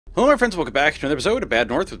Hello my friends, welcome back to another episode of Bad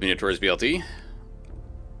North with me, Notorious BLT.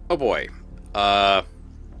 Oh boy. Kind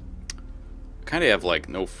of have, like,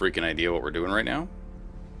 no freaking idea what we're doing right now.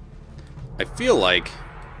 I feel like...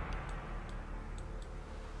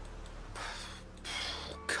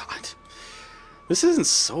 God. This isn't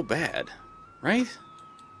so bad, right?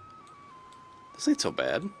 This ain't so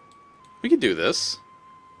bad. We could do this.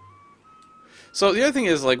 So the other thing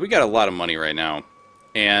is, like, we got a lot of money right now.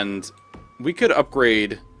 And we could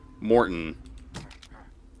upgrade Morton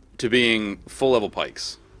to being full level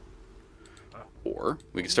pikes. Or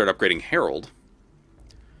we could start upgrading Harold.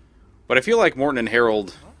 But I feel like Morton and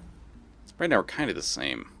Harold right now are kind of the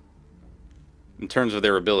same in terms of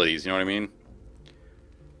their abilities, you know what I mean?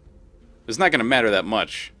 It's not going to matter that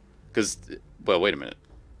much because, well, wait a minute.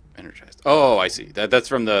 Energized. Oh, I see. That's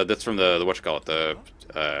from the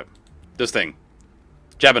whatchamacallit, this thing.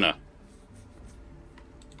 Jabina.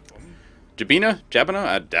 Jabina? Jabina?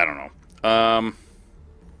 I don't know.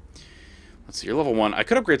 Let's see, you're level 1. I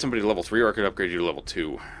could upgrade somebody to level 3, or I could upgrade you to level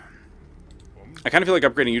 2. I kind of feel like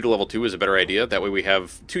upgrading you to level 2 is a better idea. That way we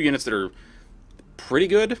have 2 units that are pretty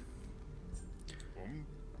good.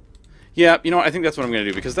 Yeah, you know, I think that's what I'm going to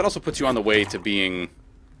do, because that also puts you on the way to being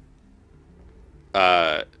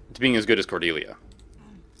as good as Cordelia.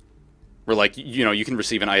 Where, like, you know, you can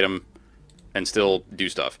receive an item and still do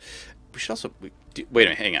stuff. We should also... wait a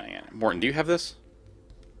minute, hang on. Morton, do you have this?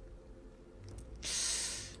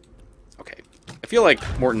 Okay. I feel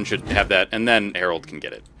like Morton should have that, and then Harold can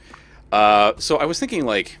get it. So I was thinking,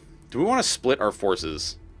 like, do we want to split our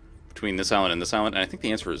forces between this island and this island? And I think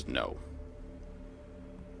the answer is no.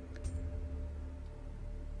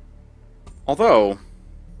 Although,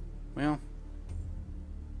 well...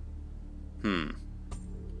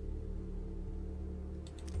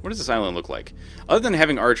 What does this island look like? Other than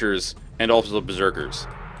having archers and also berserkers.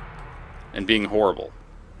 And being horrible.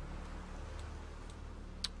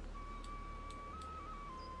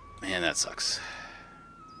 Man, that sucks.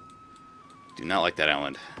 Do not like that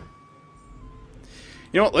island.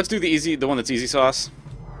 You know what? Let's do the one that's easy sauce.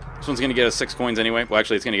 This one's going to get us 6 coins anyway. Well,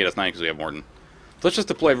 actually, it's going to get us 9 because we have Morton. So let's just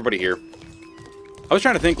deploy everybody here. I was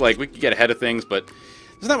trying to think, like, we could get ahead of things, but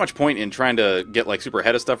there's not much point in trying to get, like, super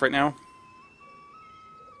ahead of stuff right now.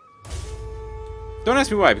 Don't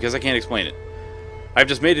ask me why, because I can't explain it. I've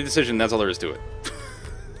just made a decision, that's all there is to it.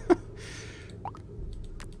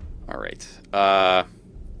 Alright.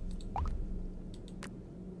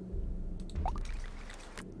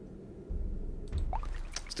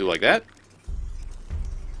 Let's do like that.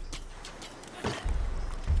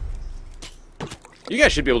 You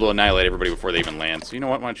guys should be able to annihilate everybody before they even land, so you know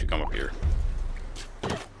what? Why don't you come up here?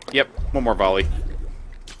 Yep, one more volley.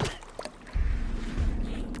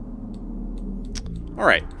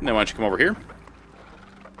 Alright, now why don't you come over here?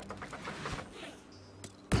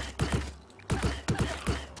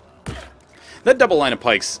 That double line of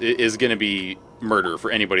pikes is going to be murder for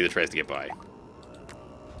anybody that tries to get by.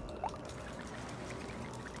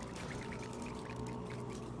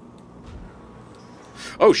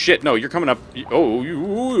 Oh shit, no, you're coming up.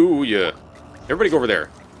 Oh, yeah. Everybody go over there.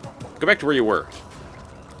 Go back to where you were.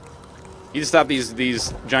 You need to stop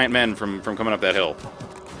these giant men from coming up that hill.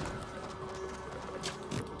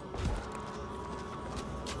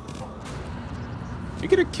 You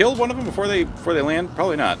gonna kill one of them before they land?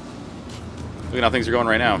 Probably not. Look at how things are going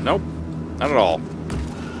right now. Nope, not at all. I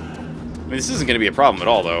mean, this isn't gonna be a problem at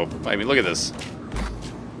all, though. I mean, look at this.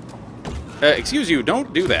 Excuse you,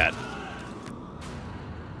 don't do that.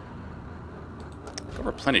 Go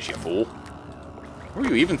replenish, you fool. What were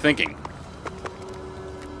you even thinking?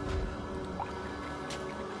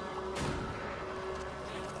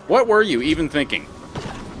 What were you even thinking?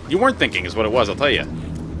 You weren't thinking, is what it was. I'll tell you.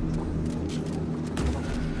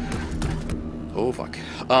 Oh, fuck.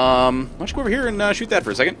 Why don't you go over here and shoot that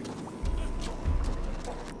for a second?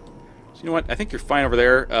 So, you know what? I think you're fine over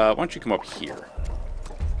there. Why don't you come up here?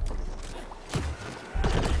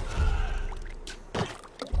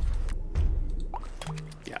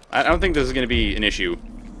 Yeah, I don't think this is going to be an issue.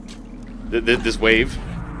 This wave.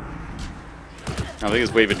 I don't think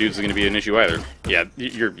this wave of dudes is going to be an issue either. Yeah,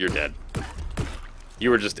 you're dead. You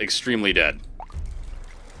were just extremely dead.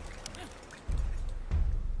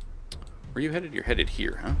 Where are you headed? You're headed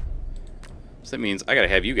here, huh? So that means I gotta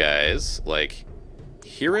have you guys, like,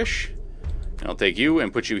 here-ish. And I'll take you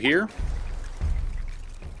and put you here.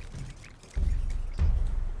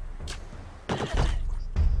 I'm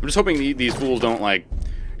just hoping these fools don't, like,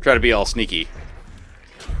 try to be all sneaky.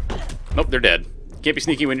 Nope, they're dead. Can't be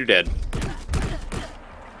sneaky when you're dead.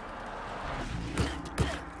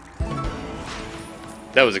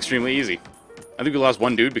 That was extremely easy. I think we lost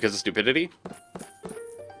one dude because of stupidity.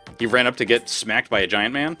 He ran up to get smacked by a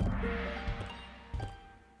giant man?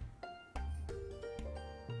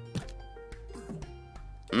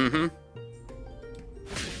 Mm-hmm.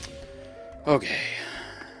 Okay.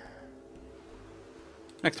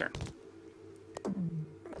 Next turn.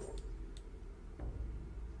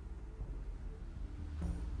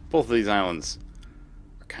 Both of these islands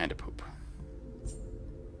are kind of poop.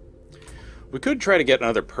 We could try to get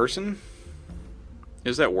another person.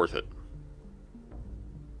 Is that worth it?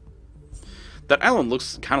 That island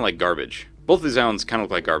looks kind of like garbage. Both of these islands kind of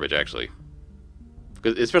look like garbage, actually.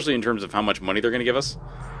 Especially in terms of how much money they're going to give us.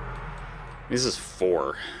 This is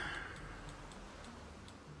 4.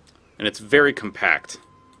 And it's very compact.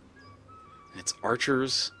 And it's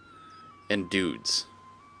archers and dudes.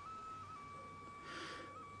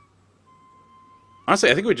 Honestly,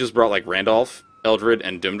 I think we just brought like Randolph, Eldred,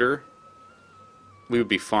 and Dumder. We would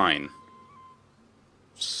be fine.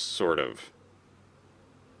 Sort of.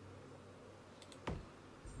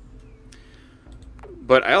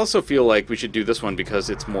 But I also feel like we should do this one because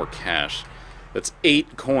it's more cash. That's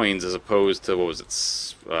 8 coins as opposed to, what was it,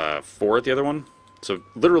 4 at the other one? So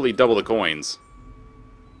literally double the coins.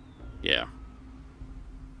 Yeah.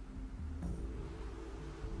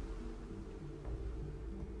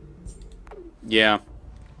 Yeah.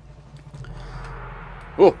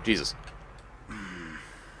 Oh, Jesus.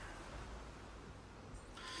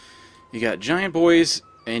 You got giant boys,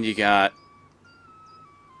 and you got...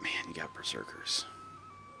 Man, you got berserkers.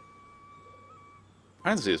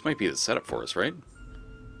 Honestly, this might be the setup for us, right?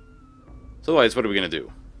 So otherwise, what are we going to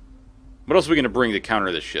do? What else are we going to bring to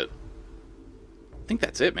counter this shit? I think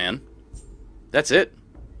that's it, man. That's it.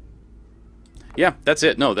 Yeah, that's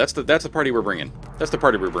it. No, that's the party we're bringing. That's the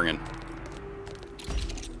party we're bringing.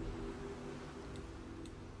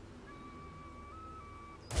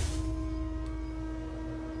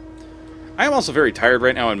 I am also very tired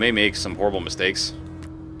right now and may make some horrible mistakes.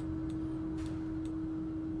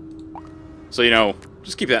 So, you know,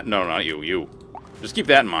 just keep that... No, not you. You. Just keep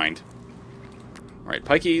that in mind. Alright,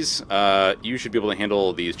 pikeys, you should be able to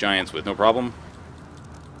handle these giants with no problem.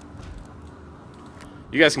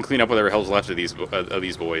 You guys can clean up whatever hell's left of these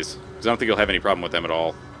boys, because I don't think you'll have any problem with them at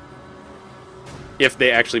all. If they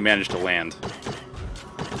actually manage to land.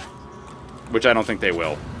 Which I don't think they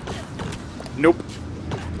will. Nope.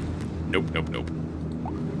 Nope, nope, nope.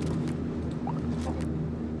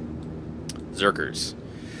 Zerkers.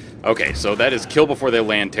 Okay, so that is kill before they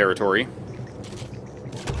land territory.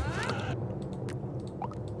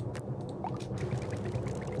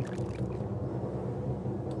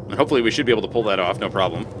 And hopefully we should be able to pull that off, no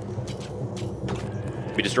problem.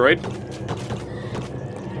 Be destroyed?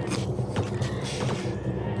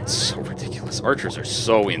 It's so ridiculous. Archers are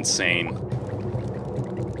so insane.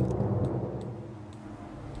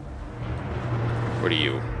 What are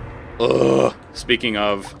you? Ugh! Speaking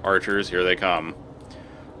of archers, here they come.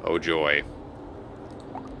 Oh joy.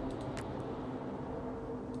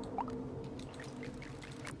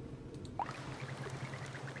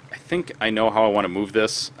 I think I know how I want to move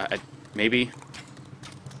this. Maybe?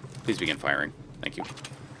 Please begin firing. Thank you.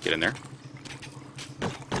 Get in there.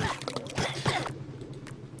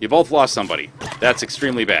 You both lost somebody. That's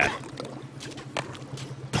extremely bad.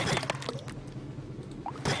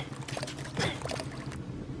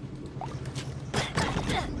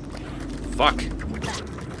 Fuck.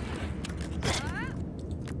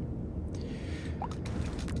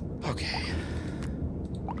 Okay.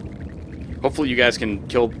 Hopefully you guys can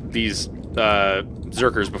kill these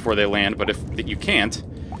Zerkers before they land, but if you can't,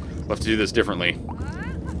 we'll have to do this differently.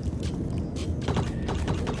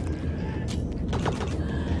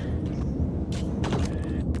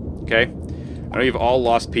 Okay. I know you've all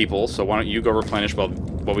lost people, so why don't you go replenish while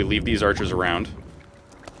we leave these archers around.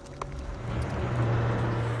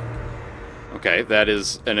 Okay, that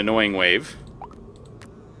is an annoying wave.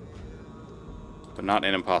 But not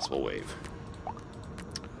an impossible wave.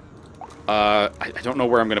 I don't know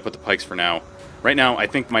where I'm going to put the pikes for now. Right now, I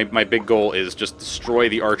think my big goal is just destroy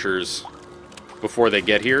the archers before they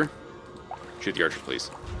get here. Shoot the archers,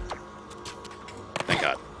 please. Thank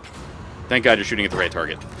God. Thank God you're shooting at the right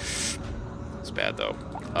target. It's bad, though.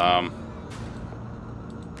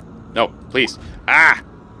 No, please. Ah!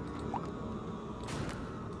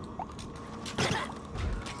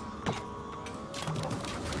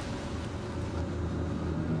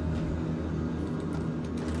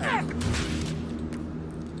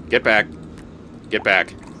 Get back. Get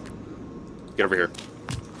back. Get over here.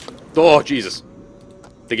 Oh, Jesus.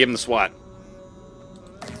 They gave him the SWAT.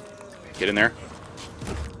 Get in there.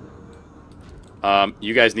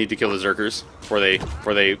 You guys need to kill the Zerkers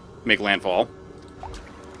before they make landfall.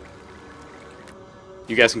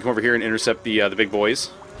 You guys can come over here and intercept the big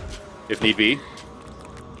boys, if need be. You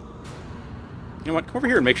know what? Come over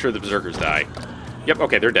here and make sure the berserkers die. Yep,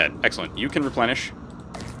 okay, they're dead. Excellent. You can replenish.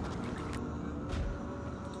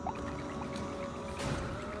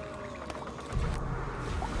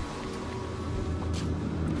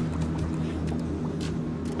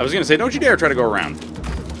 I was going to say, don't you dare try to go around.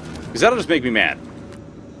 Because that'll just make me mad.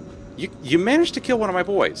 You managed to kill one of my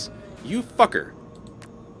boys. You fucker.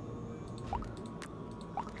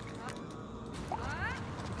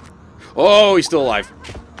 Oh, he's still alive.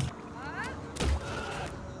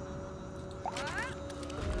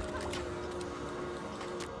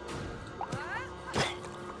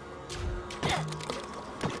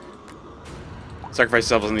 Sacrifice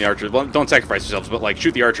yourselves on the archers. Well, don't sacrifice yourselves, but, like,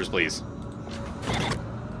 shoot the archers, please.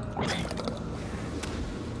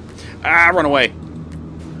 Ah, run away.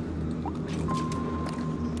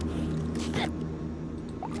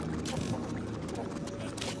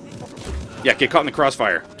 Yeah, get caught in the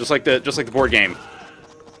crossfire, just like the board game.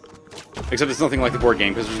 Except it's nothing like the board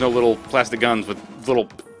game because there's no little plastic guns with little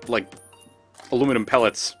like aluminum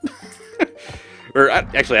pellets. Or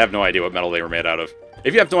actually, I have no idea what metal they were made out of.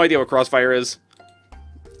 If you have no idea what crossfire is,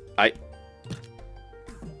 I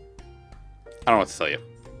don't know what to tell you.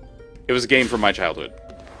 It was a game from my childhood.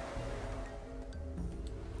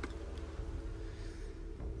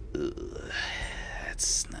 Ugh,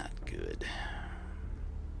 that's not good.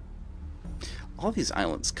 All these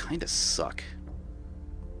islands kind of suck.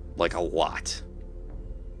 Like a lot.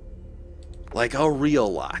 Like a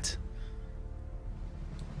real lot.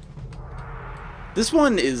 This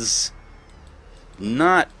one is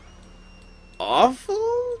not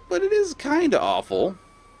awful, but it is kind of awful.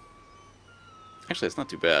 Actually, it's not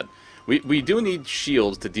too bad. We do need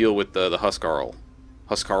shields to deal with the Huskarl.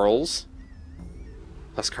 Huskarls?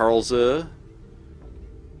 Huskarls,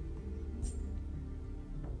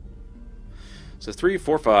 So 3,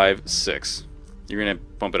 4, 5, 6. You're going to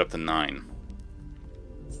bump it up to 9.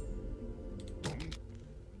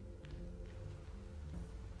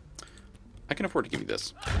 I can afford to give you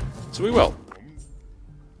this. So we will.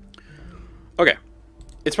 Okay.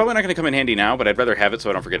 It's probably not going to come in handy now, but I'd rather have it so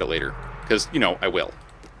I don't forget it later. Because, you know, I will.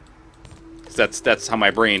 That's how my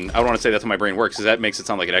brain... I don't want to say that's how my brain works, because that makes it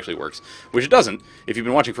sound like it actually works. Which it doesn't. If you've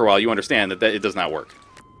been watching for a while, you understand that it does not work.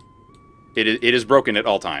 It is broken at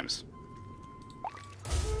all times.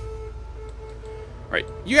 Right,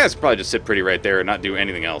 you guys probably just sit pretty right there and not do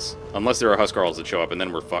anything else. Unless there are Huskarls that show up, and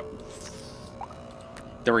then we're fucked.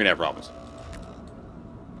 Then we're gonna have problems.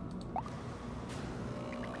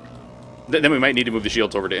 Then we might need to move the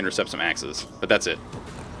shields over to intercept some axes. But that's it.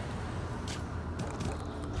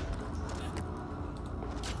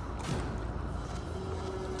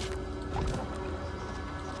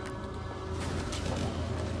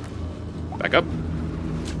 Back up.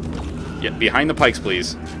 Yeah, behind the pikes,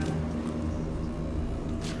 please.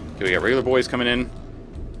 Okay, we got regular boys coming in.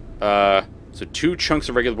 So 2 chunks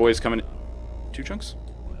of regular boys coming in. 2 chunks?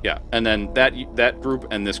 Yeah, and then that group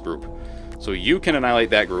and this group. So you can annihilate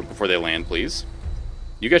that group before they land, please.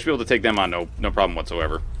 You guys should be able to take them on, no problem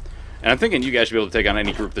whatsoever. And I'm thinking you guys should be able to take on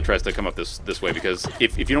any group that tries to come up this way, because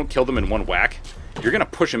if you don't kill them in one whack, you're gonna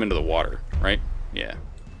push them into the water, right? Yeah.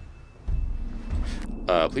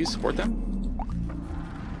 Please support them.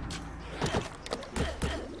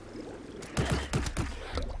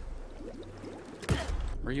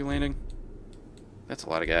 Where are you landing? That's a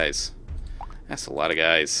lot of guys. That's a lot of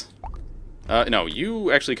guys. No,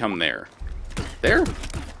 you actually come there. There?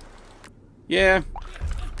 Yeah.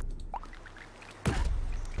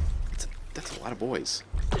 That's a lot of boys.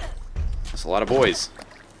 That's a lot of boys.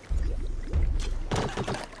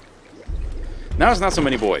 Now it's not so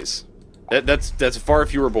many boys. That's far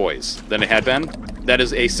fewer boys than it had been. That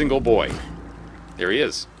is a single boy. There he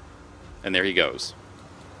is. And there he goes.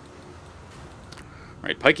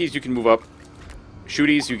 Alright, pikeys, you can move up.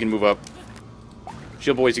 Shooties, you can move up.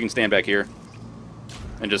 Shield boys, you can stand back here.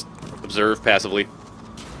 And just observe passively.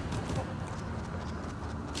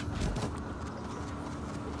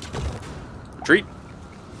 Retreat.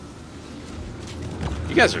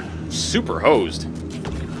 You guys are super hosed.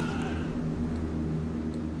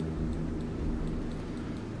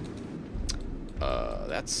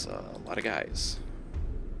 That's a lot of guys.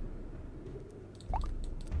 Why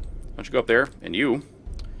don't you go up there, and you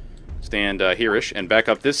stand here-ish, and back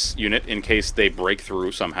up this unit in case they break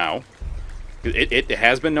through somehow. It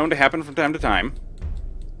has been known to happen from time to time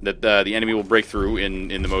that the enemy will break through in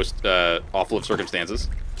the most awful of circumstances.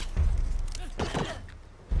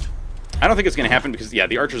 I don't think it's going to happen because, yeah,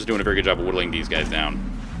 the archers are doing a very good job of whittling these guys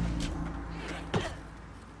down.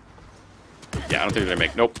 Yeah, I don't think they're going to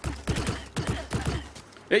make... Nope.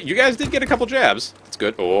 Hey, you guys did get a couple jabs. That's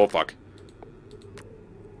good. Oh, fuck.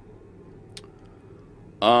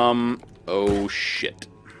 Oh, shit.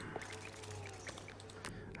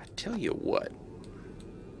 I tell you what.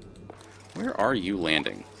 Where are you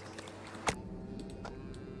landing?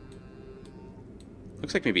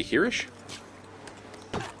 Looks like maybe here-ish?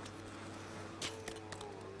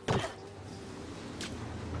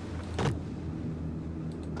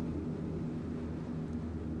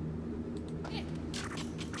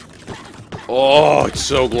 Oh, it's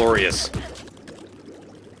so glorious.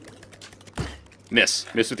 Miss.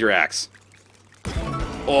 Miss with your axe.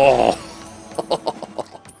 Oh.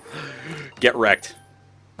 Get wrecked.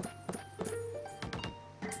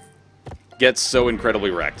 Get so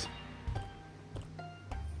incredibly wrecked.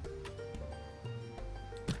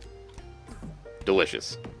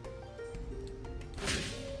 Delicious.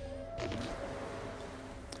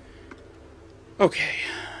 Okay.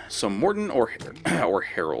 So Morton or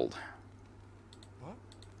Harold.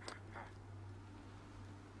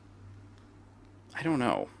 I don't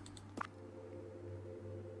know.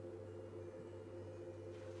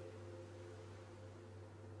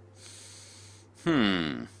 I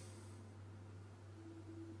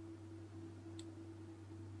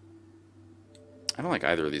don't like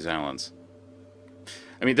either of these islands.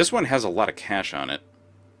 I mean, this one has a lot of cash on it.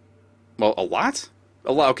 Well, a lot?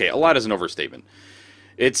 A lot. Okay, a lot is an overstatement.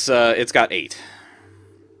 It's got 8.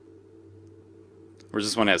 Whereas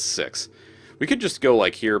this one has 6. We could just go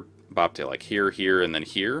like here, bobtail, like here, here, and then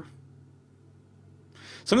here.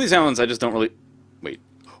 Some of these islands I just don't really... Wait.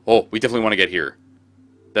 Oh, we definitely want to get here.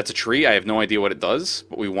 That's a tree. I have no idea what it does,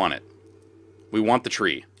 but we want it. We want the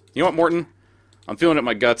tree. You know what, Morton? I'm feeling it in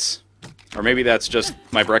my guts. Or maybe that's just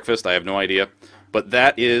my breakfast. I have no idea. But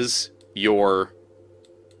that is your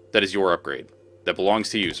upgrade. That belongs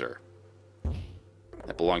to you, sir.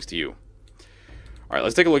 That belongs to you. Alright,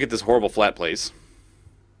 let's take a look at this horrible flat place.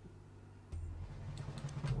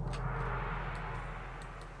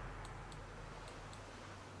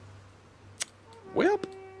 Well.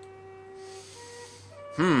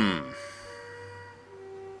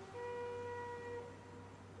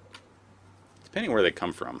 Depending where they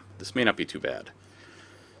come from, this may not be too bad.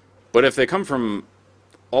 But if they come from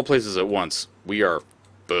all places at once, we are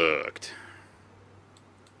fucked.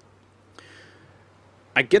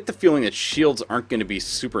 I get the feeling that shields aren't going to be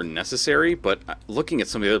super necessary, but looking at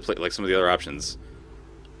some of the other some of the other options,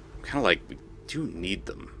 I'm kind of like, we do need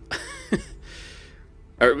them.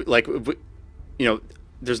 Or like, you know,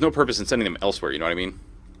 there's no purpose in sending them elsewhere. You know what I mean?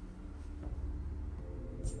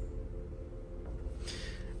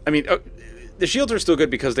 I mean, the shields are still good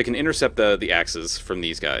because they can intercept the axes from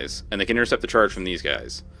these guys, and they can intercept the charge from these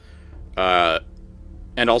guys.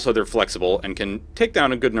 And also they're flexible and can take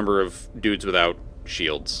down a good number of dudes without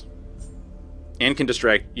shields. And can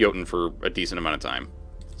distract Jotunn for a decent amount of time.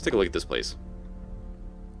 Let's take a look at this place.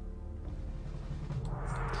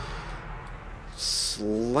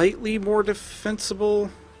 Slightly more defensible?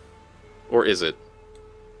 Or is it?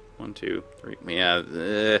 1, 2, 3. Yeah,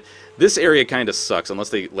 this area kind of sucks unless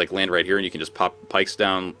they like land right here and you can just pop pikes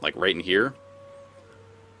down like right in here.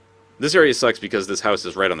 This area sucks because this house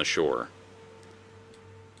is right on the shore.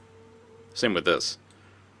 Same with this.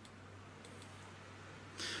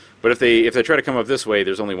 But if they try to come up this way,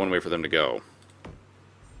 there's only one way for them to go.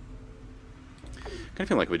 I kind of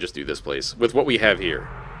feel like we just do this place with what we have here.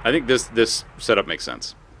 I think this setup makes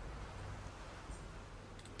sense.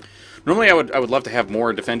 Normally, I would love to have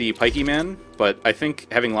more defendy pikey men, but I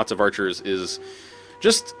think having lots of archers is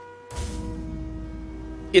just...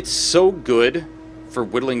 It's so good for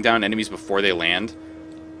whittling down enemies before they land.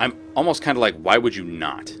 I'm almost kind of like, why would you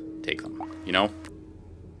not take them? You know?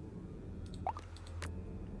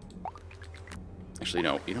 Actually,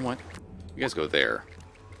 no. You know what? You guys go there.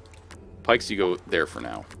 Pikes, you go there for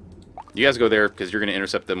now. You guys go there because you're going to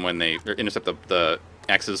intercept them when they... Or intercept the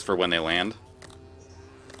axes for when they land.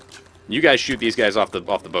 You guys shoot these guys off the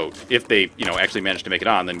boat. If they, you know, actually manage to make it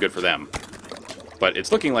on, then good for them. But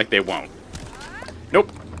it's looking like they won't.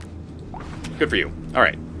 Nope. Good for you. All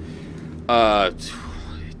right.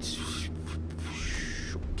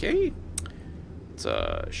 Okay. It's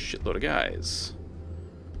a shitload of guys.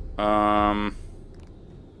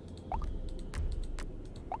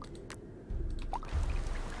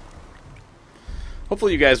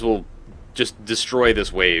 Hopefully you guys will just destroy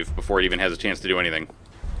this wave before it even has a chance to do anything.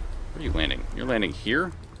 Where are you landing? You're landing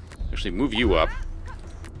here? Actually, move you up.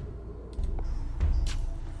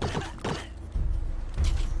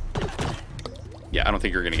 Yeah, I don't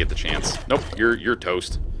think you're gonna get the chance. Nope, you're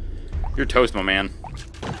toast. You're toast, my man.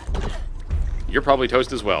 You're probably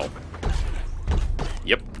toast as well.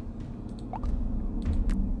 Yep.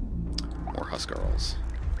 Huskarls.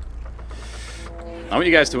 I want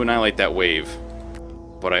you guys to annihilate that wave.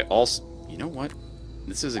 But I also... You know what?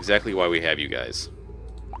 This is exactly why we have you guys.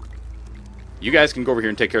 You guys can go over here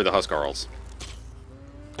and take care of the Huskarls.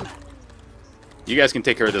 You guys can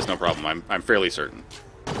take care of this, no problem. I'm fairly certain.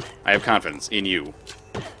 I have confidence in you.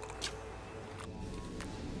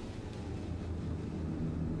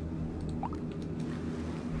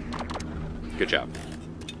 Good job.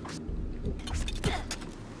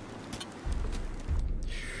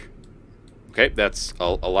 Okay, that's a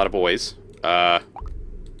lot of boys.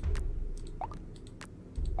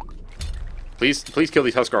 Please kill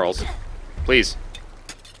these Huskarls. Please.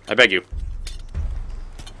 I beg you.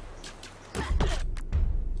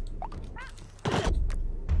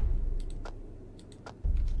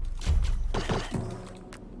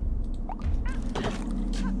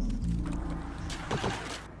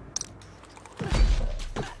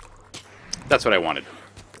 That's what I wanted.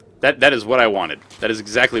 That is what I wanted. That is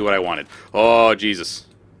exactly what I wanted. Oh, Jesus.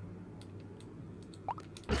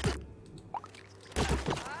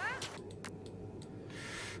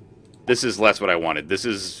 This is less what I wanted. This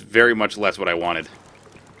is very much less what I wanted.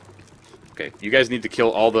 Okay, you guys need to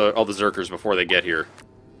kill all the Zerkers before they get here.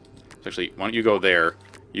 So actually, why don't you go there?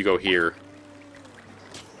 You go here.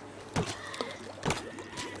 You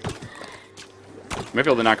might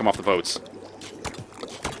be able to knock them off the boats.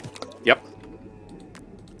 Yep.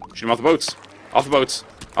 Shoot them off the boats. Off the boats.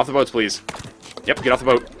 Off the boats, please. Yep, get off the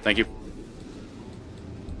boat. Thank you.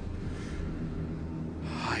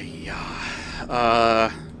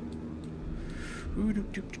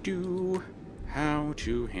 How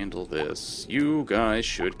to handle this? You guys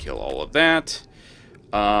should kill all of that.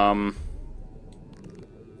 I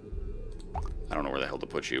don't know where the hell to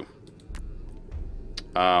put you.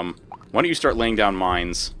 Why don't you start laying down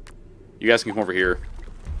mines? You guys can come over here.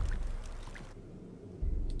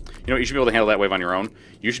 You know what? You should be able to handle that wave on your own.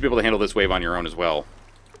 You should be able to handle this wave on your own as well.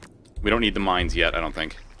 We don't need the mines yet, I don't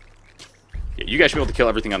think. Yeah, you guys should be able to kill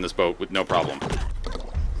everything on this boat with no problem.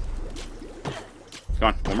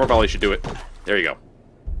 Come on, one more volley should do it. There you go.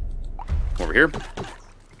 Come over here.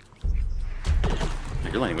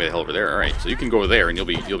 You're landing way the hell over there. All right, so you can go there and you'll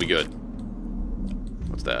be good.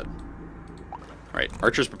 What's that? All right,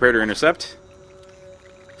 archers prepare to intercept.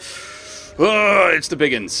 Oh, it's the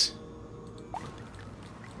biggins.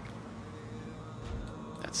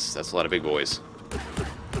 That's a lot of big boys.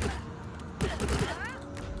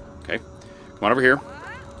 Okay, come on over here.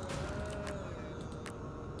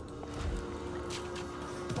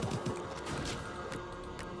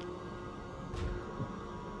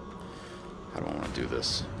 How do I want to do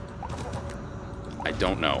this? I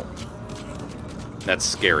don't know. That's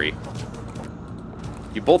scary.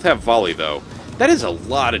 You both have volley, though. That is a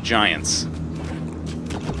lot of giants.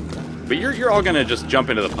 But you're all gonna just jump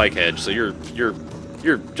into the pike hedge, so you're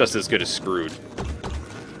just as good as screwed.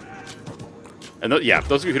 And yeah,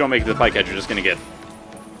 those of you who don't make it to the pike edge are just gonna get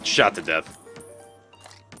shot to death.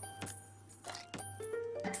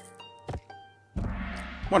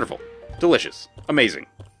 Wonderful. Delicious. Amazing.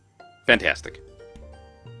 Fantastic.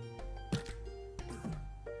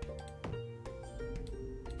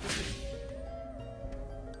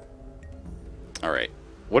 Alright.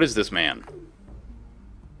 What is this man?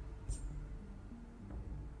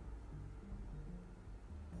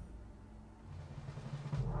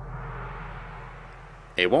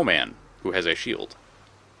 A woman who has a shield.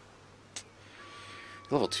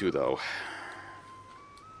 Level 2, though.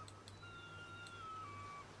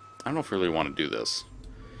 I don't know if we really want to do this.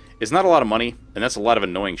 It's not a lot of money, and that's a lot of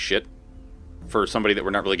annoying shit for somebody that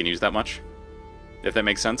we're not really going to use that much. If that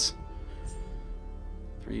makes sense.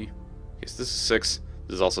 3. Okay, so this is 6.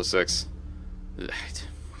 This is also 6.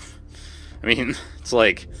 I mean, it's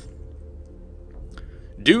like...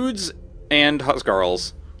 dudes and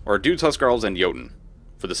Huskarls, or dudes, Huskarls, and Jotunn.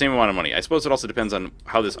 For the same amount of money. I suppose it also depends on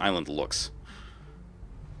how this island looks.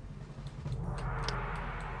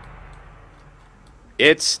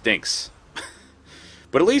 It stinks.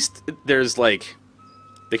 But at least there's, like...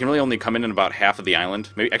 they can really only come in about half of the island.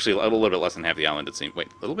 Maybe, actually, a little bit less than half the island, it seems. Wait,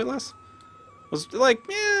 a little bit less? Was like,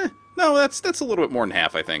 no, that's a little bit more than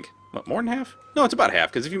half, I think. What, more than half? No, it's about half,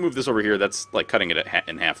 because if you move this over here, that's, like, cutting it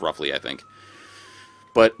in half, roughly, I think.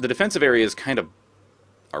 But the defensive areas kind of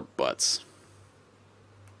are butts.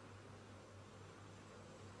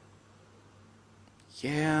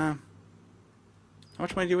 Yeah. How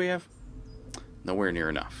much money do we have? Nowhere near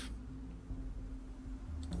enough.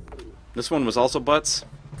 This one was also butts.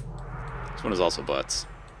 This one is also butts.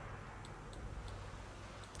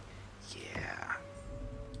 Yeah.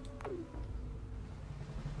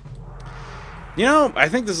 You know, I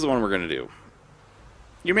think this is the one we're going to do.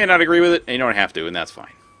 You may not agree with it, and you don't have to, and that's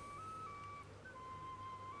fine.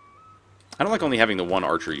 I don't like only having the one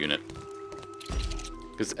archer unit.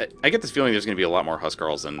 Because I get this feeling there's going to be a lot more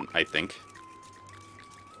Huskarls than I think.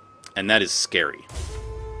 And that is scary.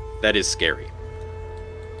 That is scary.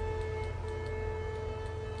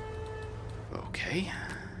 Okay.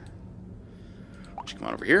 Come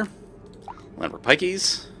on over here. Land for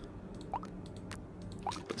pikeys.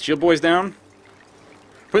 Put the shield boys down.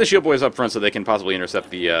 Put the shield boys up front so they can possibly intercept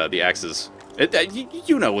the axes.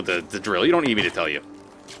 You know the drill. You don't need me to tell you.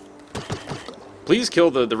 Please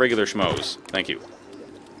kill the regular schmoes. Thank you.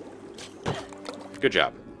 Good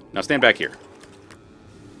job. Now stand back here.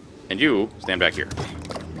 And you, stand back here.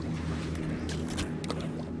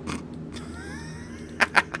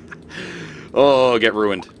 Oh, get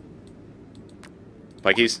ruined.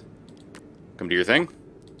 Pikeys, come do your thing.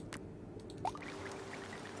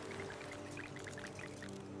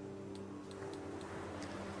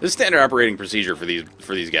 This is standard operating procedure for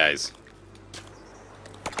these guys.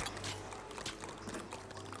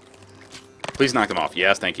 Please knock them off.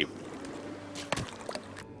 Yes, thank you.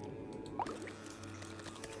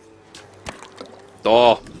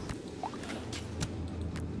 Oh.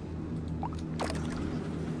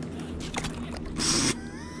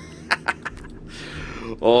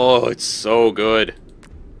 Oh, it's so good.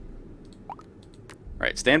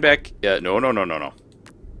 Alright, stand back. No. You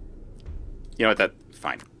know what,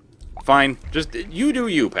 fine. Fine. Just, you do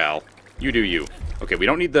you, pal. You do you. Okay, we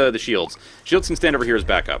don't need the shields. Shields can stand over here as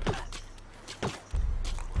backup.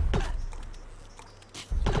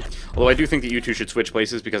 Although I do think that you two should switch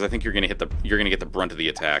places because I think you're gonna get the brunt of the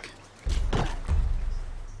attack.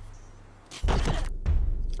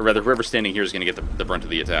 Or rather, whoever's standing here is gonna get the brunt of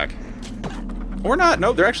the attack. Or not.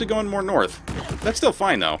 No, they're actually going more north. That's still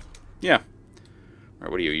fine, though. Yeah. Alright,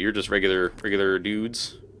 what are you? You're just regular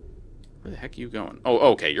dudes? Where the heck are you going?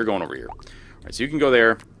 Oh, okay, you're going over here. Alright, so you can go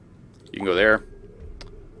there. You can go there.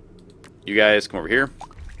 You guys, come over here.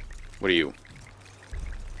 What are you?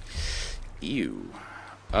 Ew.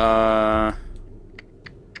 I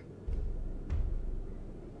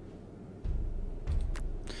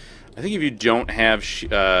think if you don't have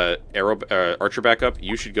archer backup,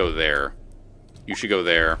 you should go there. You should go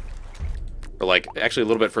there. Or, like, actually a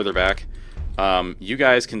little bit further back. You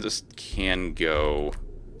guys can go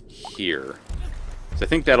here. So I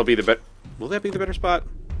think that'll be the better... Will that be the better spot?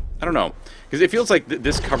 I don't know. Because it feels like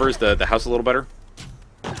this covers the house a little better.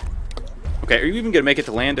 Okay, are you even going to make it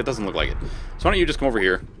to land? It doesn't look like it. So why don't you just come over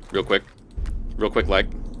here real quick. Real quick, like.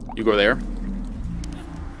 You go there.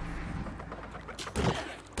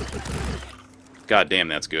 God damn,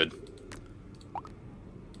 that's good.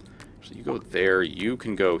 So you go there. You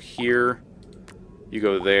can go here. You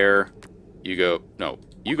go there. You go... No.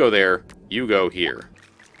 You go there. You go here.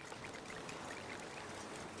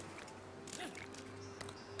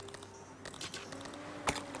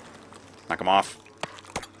 Knock him off.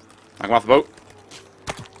 Knock him off the boat.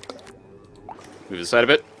 Move to the side of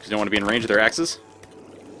it, because you don't want to be in range of their axes.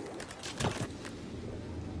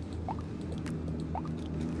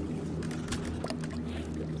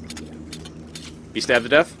 Be stabbed to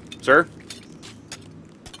death, sir?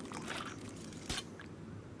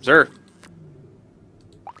 Sir?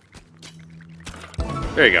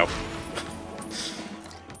 There you go.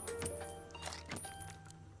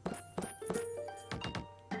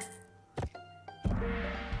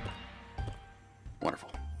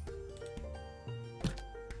 Wonderful.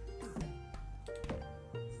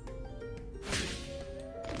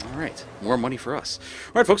 Alright, more money for us.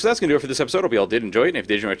 Alright, folks, so that's going to do it for this episode. Hope you all did enjoy it, and if you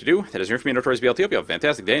did enjoy what to do, that is it for me, Notorious BLT. Hope you have a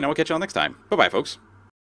fantastic day, and I will catch you all next time. Bye-bye, folks.